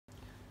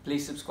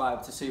please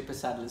subscribe to Super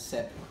Saddler's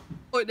Sip.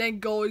 Right then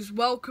guys,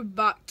 welcome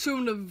back to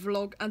another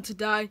vlog, and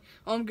today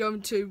I'm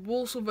going to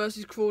Walsall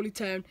versus Crawley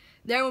Town.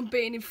 They're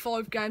unbeaten in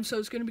 5 games, so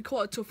it's going to be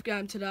quite a tough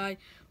game today.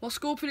 My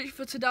score prediction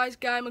for today's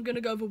game, I'm going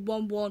to go for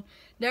 1-1.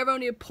 They're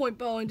only a point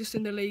behind us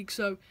in the league,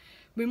 so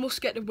we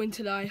must get the win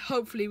today.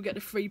 Hopefully we get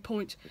the 3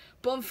 points.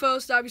 But on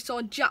Thursday we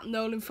signed Jack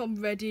Nolan from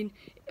Reading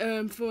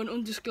for an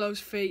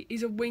undisclosed fee.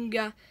 He's a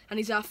winger and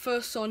he's our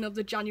first sign of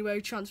the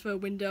January transfer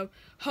window.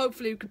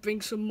 Hopefully we could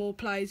bring some more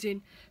players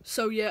in.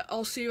 So yeah,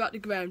 I'll see you at the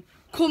ground.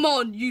 Come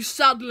on, you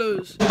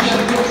Saddlers!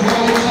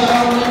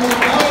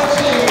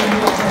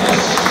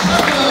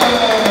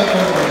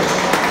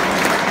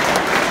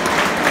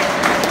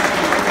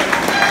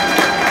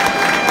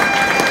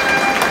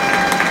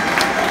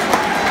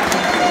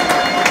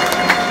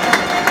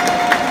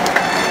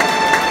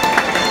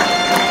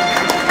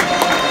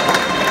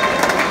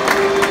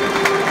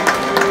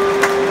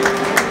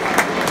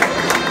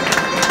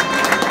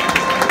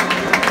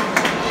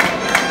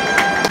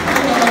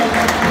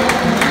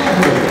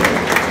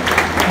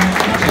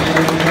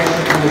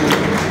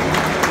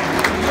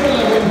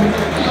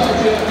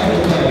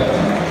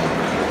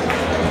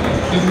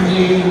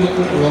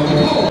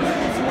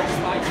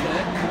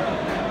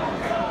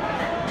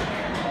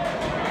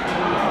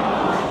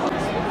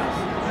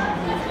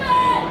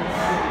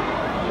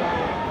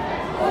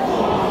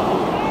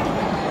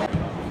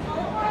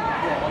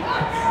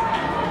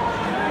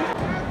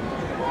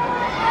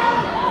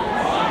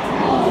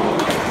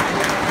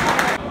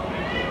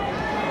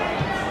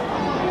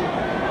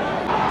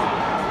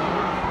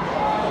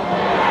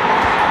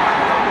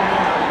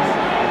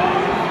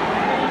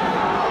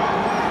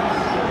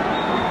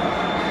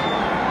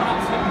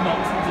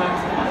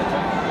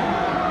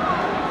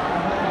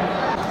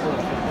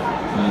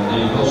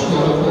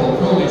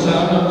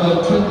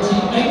 Number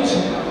 28,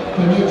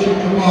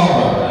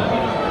 Crawley.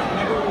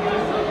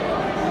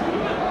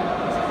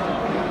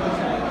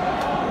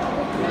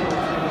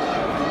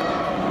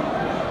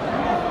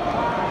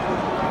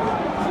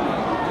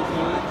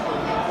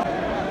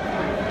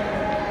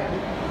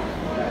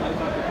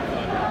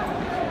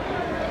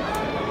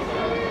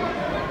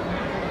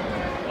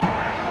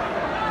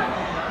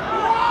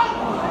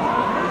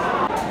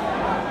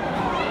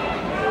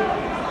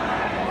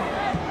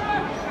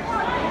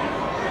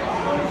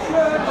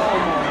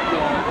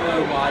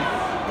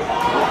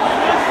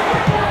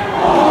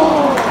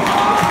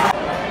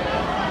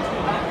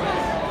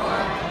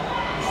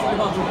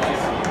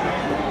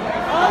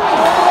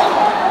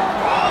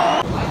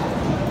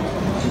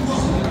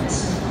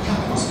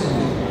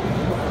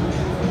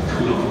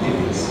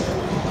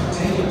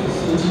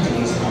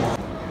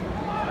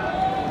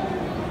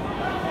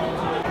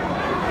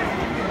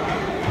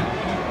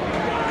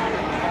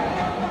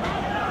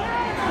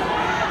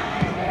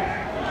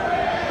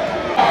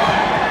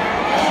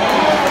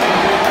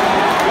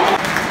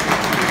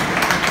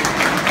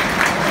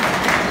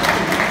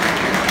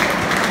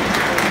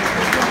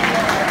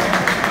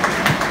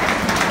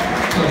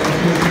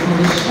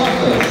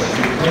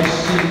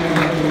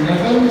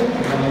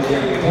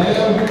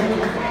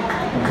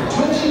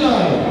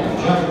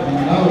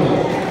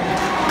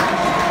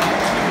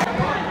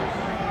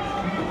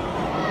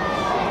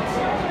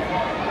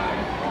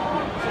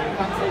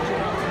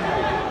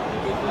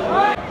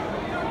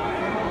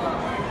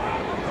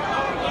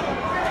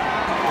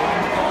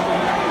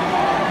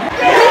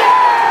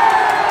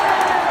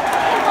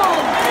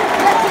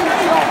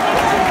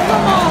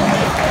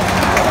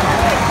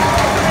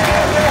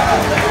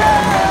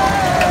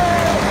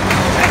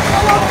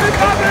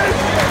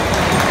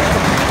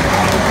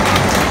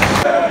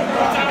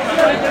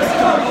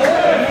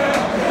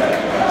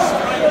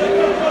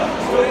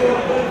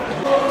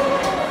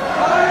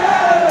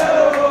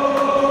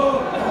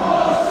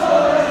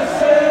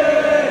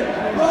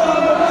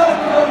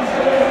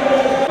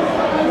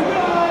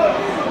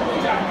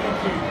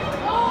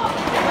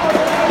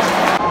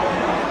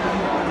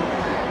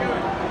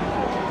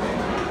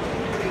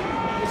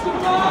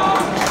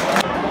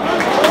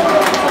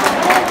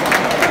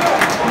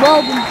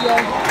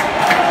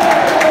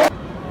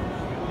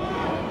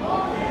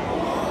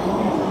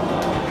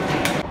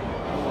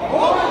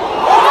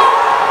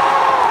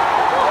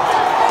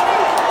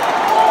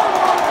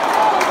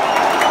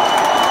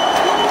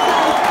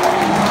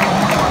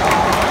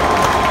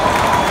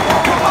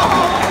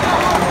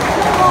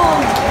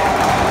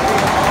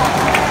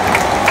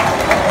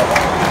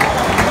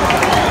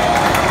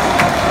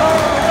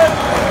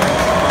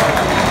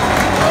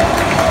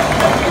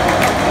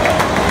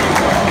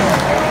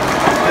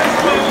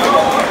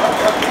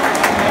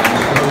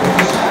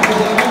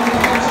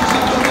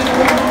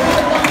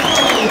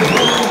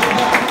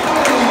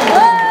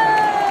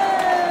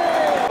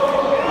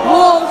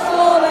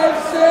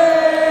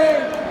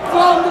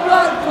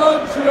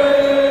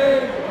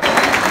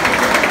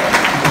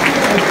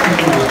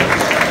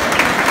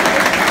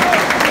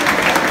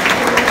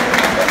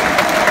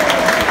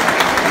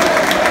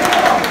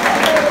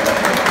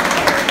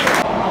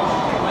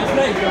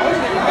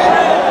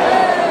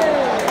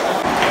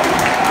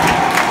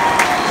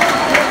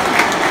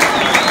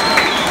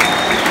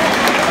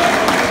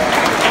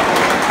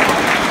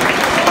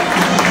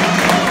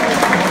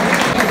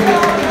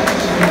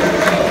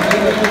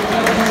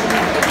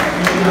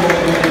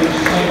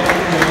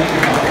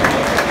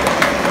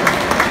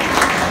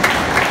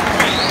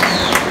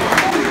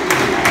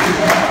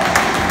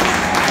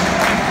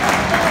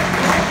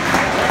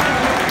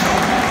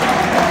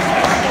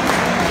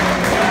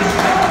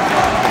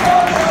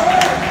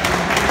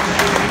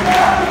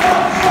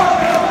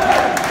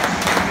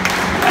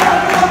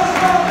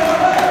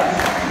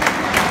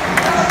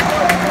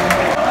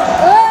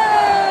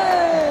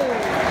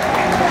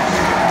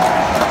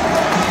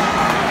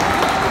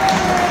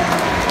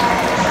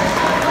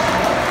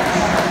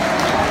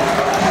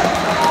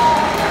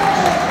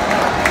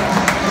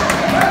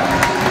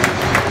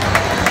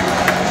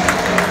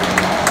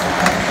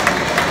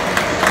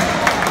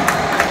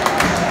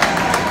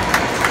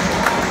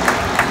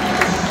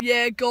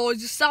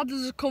 guys, the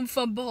Saddlers have come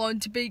from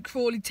behind to beat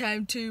Crawley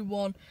Town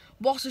 2-1.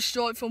 What a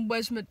strike from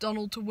Wes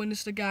McDonald to win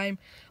us the game.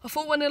 I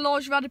thought when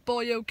Elijah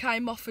Adebayo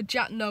came off for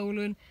Jack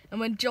Nolan and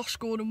when Josh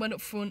Gordon went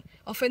up front,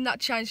 I think that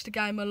changed the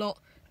game a lot.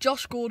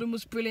 Josh Gordon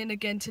was brilliant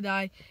again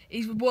today.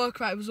 His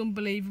work rate was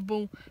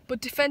unbelievable. But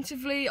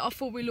defensively, I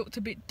thought we looked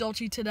a bit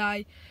dodgy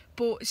today.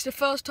 But it's the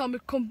first time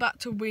we've come back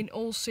to win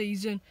all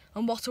season,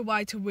 and what a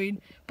way to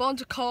win. But on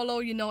to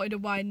Carlisle United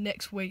away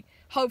next week.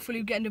 Hopefully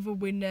we'll get another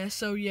win there.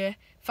 So yeah,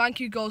 thank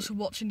you guys for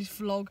watching this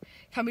vlog.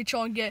 Can we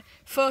try and get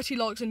 30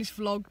 likes on this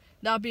vlog?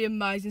 That'd be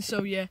amazing.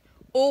 So yeah,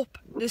 up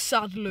the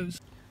Saddlers.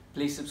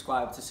 Please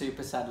subscribe to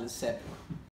Super Saddlers Sip.